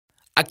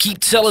I keep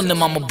telling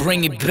them I'ma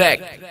bring it back.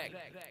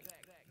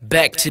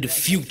 Back to the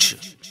future.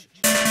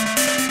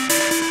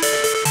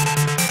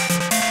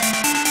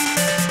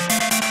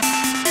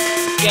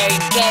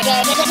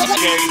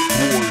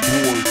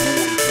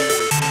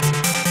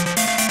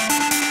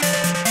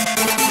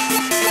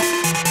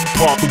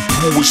 Pato,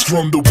 Pooh is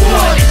from the 1-6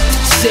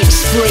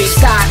 free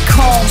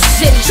Stockholm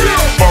City.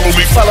 Follow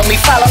me, Follow me,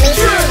 follow me,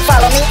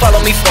 follow me,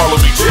 follow me, follow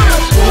me.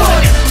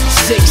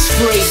 1-6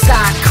 free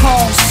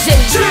Stockholm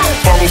City.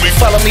 Follow me,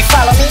 Follow me,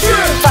 follow me,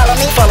 follow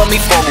me, Follow me,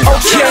 follow me.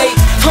 Okay,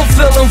 I'm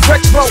feeling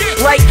retro,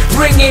 like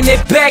bringing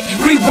it back.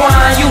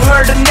 Rewind, you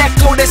heard an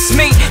echo, that's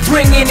me,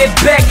 bringing it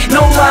back.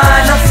 No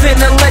line, I'm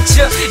finna let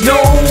you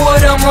know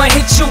what I'ma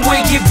hit you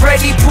with. Get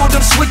ready, pull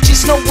them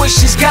switches, no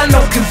wishes, got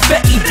no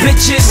confetti,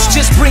 bitches.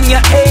 Just bring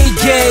your A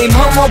game,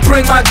 I'ma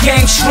bring my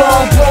gang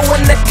strong.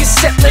 Blowing the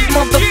cassette, let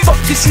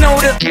motherfuckers know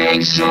the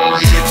gang's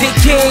on. They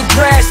can't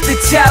grasp the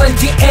talent,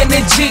 the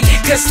energy,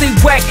 cause they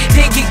whack,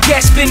 they get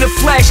gasped in a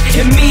flash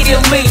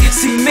immediately.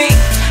 See me,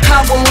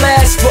 I will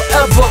last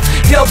forever,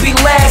 they'll be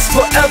last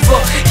forever.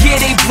 Yeah,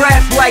 they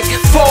rap like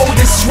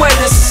folded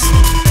sweaters.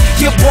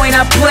 Your boy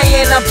not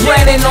playing, I'm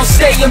planning on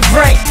staying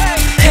ranked.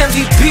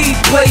 MVP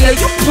player,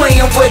 you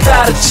playing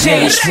without a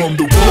chance. from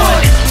the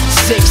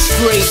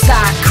 1-6 free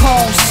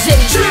Stockholm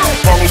City.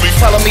 Follow me,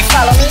 Follow me,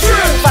 follow me,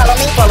 follow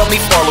me, Follow me,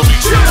 follow me.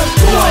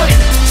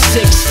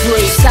 1-6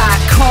 free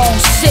Stockholm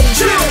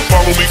City.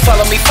 Follow me,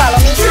 Follow me,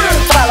 follow me,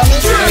 follow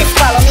me,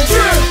 follow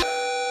me.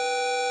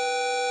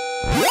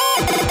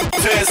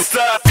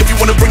 Tensta. If you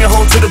wanna bring it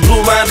home to the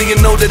blue line, then you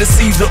know that it's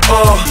either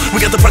or.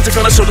 We got the project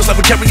on our shoulders like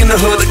we're carrying the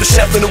hood, like the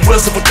shaft in the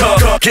wheels of a car.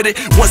 Get it?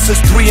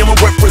 163, I'm a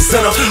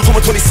representer. Home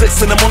of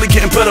 26 and I'm only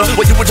getting better.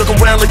 While you were joking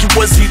around like you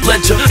was Heath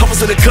Ledger, I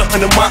was in the cut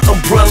under my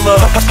umbrella.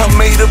 I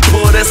made a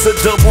pull, that's a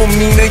double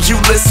meaning. You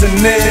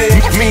listening?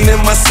 Meaning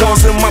my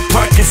songs in my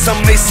pockets, I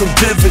made some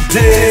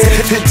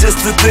dividends. And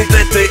just to think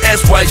that they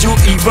ask why you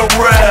even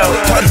rap.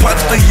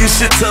 Pato, you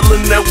should tell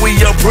them that we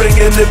are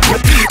bringing it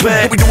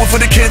back. We do it for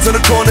the kids on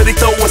the corner, they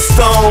throwing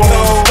stones.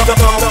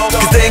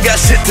 Cause they ain't got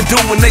shit to do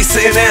when they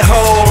sitting at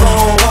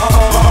home.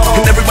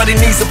 And everybody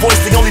needs a voice,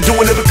 they only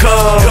doing it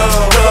because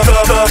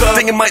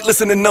then you might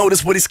listen and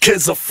notice where these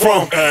kids are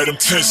from. Adam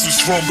Tensta's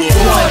from the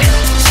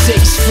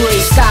 1-6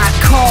 free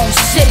Stockholm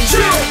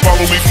City.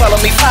 Follow me, Follow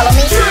me, follow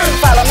me,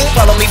 follow me,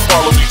 Follow me,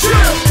 follow me.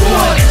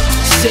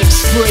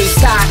 1-6 free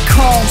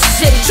Stockholm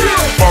City.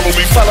 follow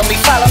me, Follow me,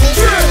 follow me,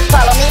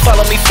 follow me,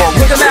 Follow me, follow me.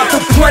 Look, I'm out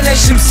to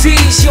punish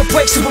MCs. You'll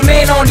break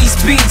Superman on these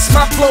beats.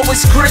 My flow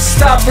is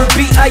Christopher,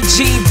 B.I.G.,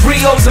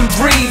 Brios and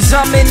Breeze.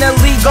 I'm in the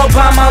league all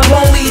by my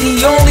lonely,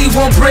 the only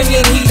one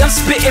bringing heat. I'm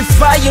spitting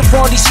fire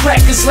on these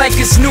crackers like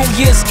it's New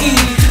Year's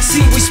Eve.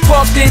 See, we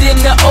sparked it in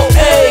the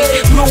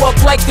 08. Blew up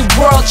like the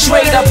World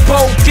Trade. I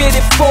both did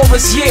it for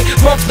us, yeah.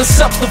 Bumped us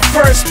up the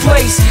first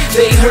place.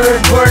 They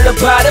heard word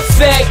about a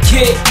fat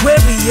kid. Where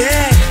we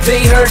at?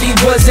 They heard he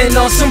wasn't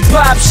on some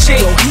pop shit.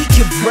 Yo, he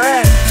can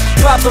rap.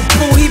 Pato,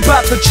 Pooh, he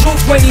bout the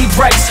truth when he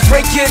writes.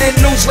 Breaking the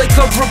news like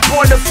a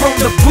reporter from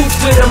the booth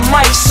to the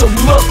mic. So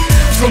look,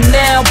 from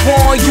now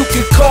on you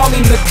can call me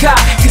Makai,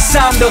 cause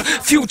I'm the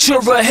future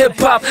of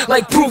hip-hop,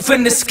 like proof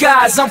in the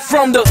skies. I'm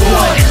from the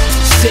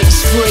 1-6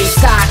 free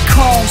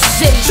Stockholm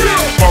City.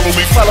 follow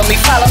me, Follow me,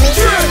 follow me,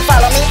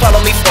 follow me,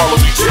 Follow me, follow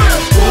me.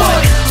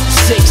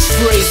 1-6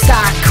 free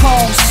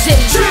Stockholm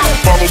City.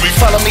 follow me,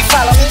 Follow me,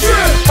 follow me,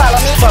 follow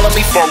me, Follow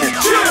me, follow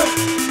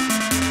me.